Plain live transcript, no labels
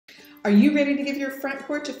Are you ready to give your front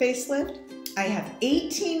porch a facelift? I have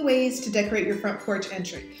 18 ways to decorate your front porch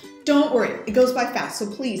entry. Don't worry, it goes by fast, so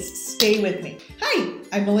please stay with me. Hi,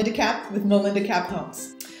 I'm Melinda Capp with Melinda Capp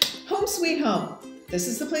Homes. Home sweet home. This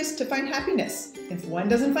is the place to find happiness. If one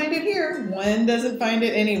doesn't find it here, one doesn't find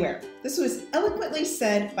it anywhere. This was eloquently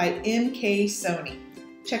said by M.K. Sony.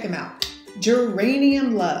 Check him out.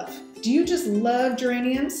 Geranium love. Do you just love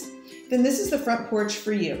geraniums? Then this is the front porch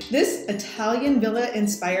for you. This Italian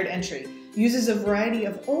villa-inspired entry uses a variety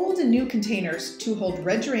of old and new containers to hold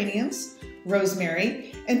red geraniums,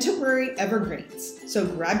 rosemary, and temporary evergreens. So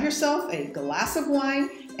grab yourself a glass of wine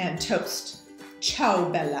and toast. Ciao,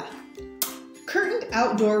 Bella. Curtained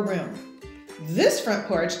outdoor room. This front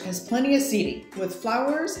porch has plenty of seating, with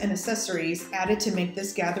flowers and accessories added to make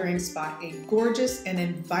this gathering spot a gorgeous and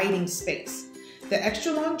inviting space. The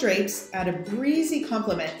extra long drapes add a breezy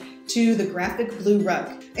complement to the graphic blue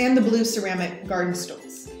rug and the blue ceramic garden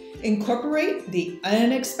stools. Incorporate the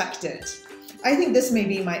unexpected. I think this may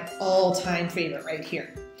be my all-time favorite right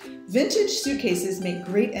here. Vintage suitcases make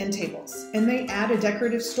great end tables, and they add a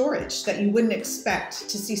decorative storage that you wouldn't expect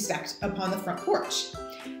to see stacked upon the front porch.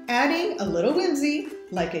 Adding a little whimsy,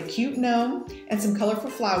 like a cute gnome, and some colorful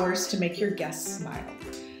flowers to make your guests smile.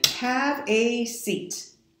 Have a seat.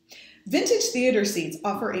 Vintage theater seats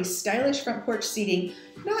offer a stylish front porch seating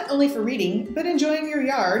not only for reading, but enjoying your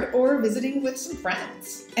yard or visiting with some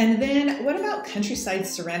friends. And then what about countryside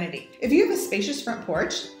serenity? If you have a spacious front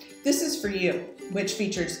porch, this is for you, which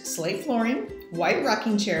features slate flooring, white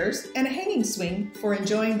rocking chairs, and a hanging swing for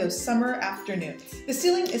enjoying those summer afternoons. The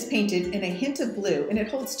ceiling is painted in a hint of blue, and it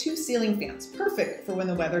holds 2 ceiling fans, perfect for when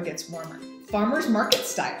the weather gets warmer. Farmer's market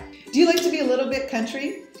style. Do you like to be a little bit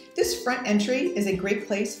country? This front entry is a great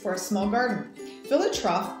place for a small garden. Fill a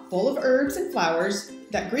trough full of herbs and flowers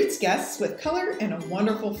that greets guests with color and a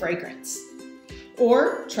wonderful fragrance.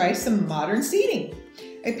 Or try some modern seating.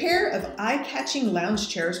 A pair of eye-catching lounge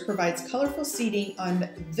chairs provides colorful seating on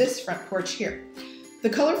this front porch here. The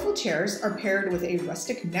colorful chairs are paired with a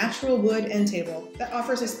rustic natural wood end table that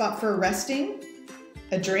offers a spot for resting,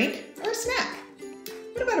 a drink, or a snack.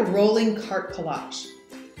 What about a rolling cart collage?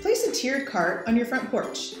 Place a tiered cart on your front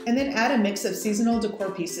porch and then add a mix of seasonal decor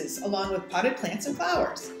pieces along with potted plants and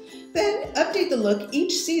flowers. Then update the look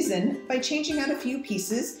each season by changing out a few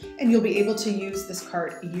pieces, and you'll be able to use this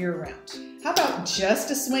cart year-round. How about just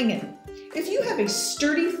a swing-in? If you have a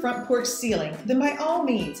sturdy front porch ceiling, then by all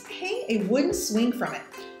means, hang a wooden swing from it.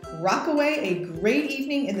 Rock away a great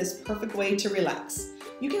evening in this perfect way to relax.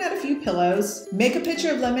 You can add a few pillows, make a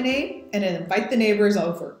pitcher of lemonade, and then invite the neighbors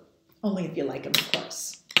over. Only if you like them, of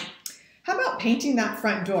course. How about painting that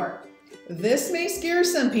front door? This may scare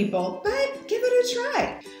some people, but give it a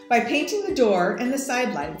try. By painting the door and the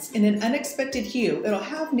side lights in an unexpected hue, it'll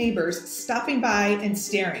have neighbors stopping by and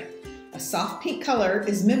staring. A soft pink color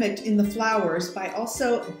is mimicked in the flowers by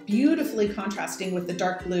also beautifully contrasting with the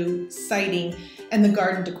dark blue siding and the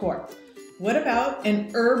garden decor. What about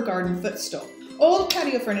an herb garden footstool? Old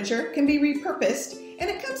patio furniture can be repurposed, and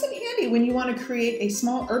it comes in handy when you want to create a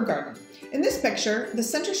small herb garden. In this picture, the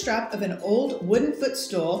center strap of an old wooden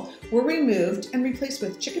footstool were removed and replaced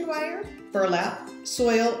with chicken wire, burlap,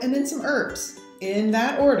 soil, and then some herbs, in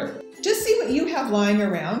that order. Just see what you have lying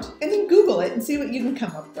around and then Google it and see what you can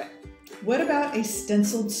come up with. What about a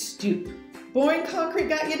stenciled stoop? Boring concrete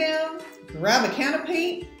got you down? Grab a can of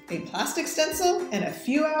paint, a plastic stencil, and a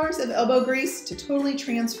few hours of elbow grease to totally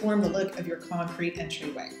transform the look of your concrete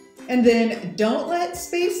entryway. And then don't let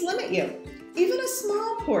space limit you. Even a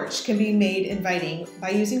small porch can be made inviting by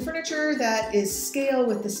using furniture that is scale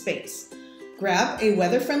with the space. Grab a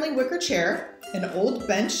weather-friendly wicker chair, an old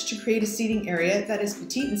bench to create a seating area that is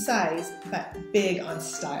petite in size but big on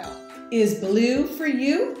style. Is blue for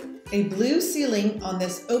you? A blue ceiling on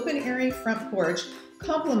this open-airy front porch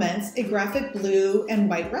complements a graphic blue and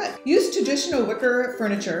white rug. Use traditional wicker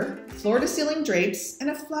furniture, floor-to-ceiling drapes, and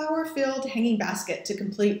a flower-filled hanging basket to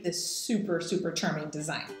complete this super charming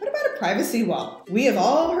design. What about a privacy wall? We have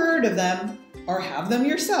all heard of them, or have them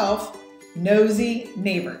yourself, nosy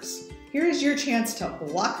neighbors. Here's your chance to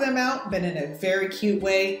block them out, but in a very cute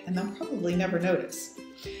way, and they'll probably never notice.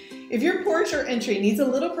 If your porch or entry needs a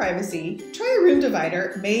little privacy, try a room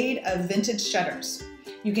divider made of vintage shutters.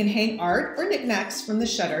 You can hang art or knickknacks from the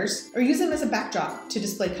shutters or use them as a backdrop to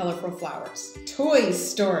display colorful flowers. Toy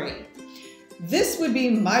Story. This would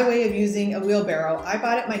be my way of using a wheelbarrow I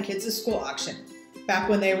bought at my kids' school auction back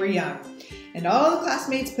when they were young. And all the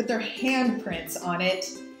classmates put their handprints on it,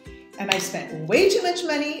 and I spent way too much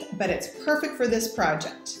money, but it's perfect for this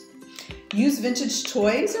project. Use vintage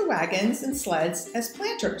toys or wagons and sleds as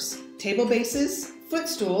planters, table bases,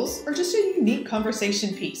 footstools, or just a unique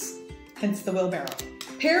conversation piece. hence the wheelbarrow.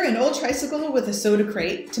 Pair an old tricycle with a soda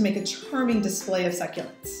crate to make a charming display of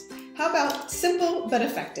succulents. How about simple but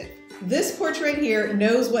effective? This porch right here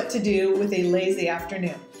knows what to do with a lazy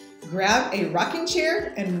afternoon. Grab a rocking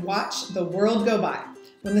chair and watch the world go by.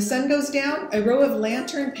 When the sun goes down, a row of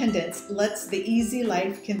lantern pendants lets the easy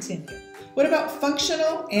life continue. What about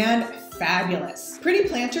functional and fabulous? Pretty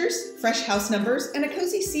planters, fresh house numbers, and a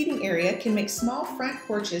cozy seating area can make small front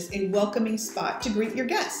porches a welcoming spot to greet your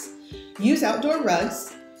guests. Use outdoor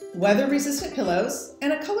rugs, weather-resistant pillows,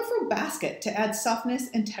 and a colorful basket to add softness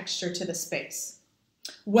and texture to the space.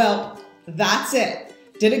 Well, that's it.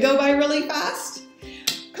 Did it go by really fast?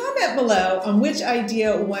 Comment below on which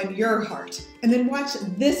idea won your heart, and then watch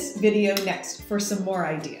this video next for some more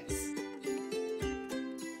ideas.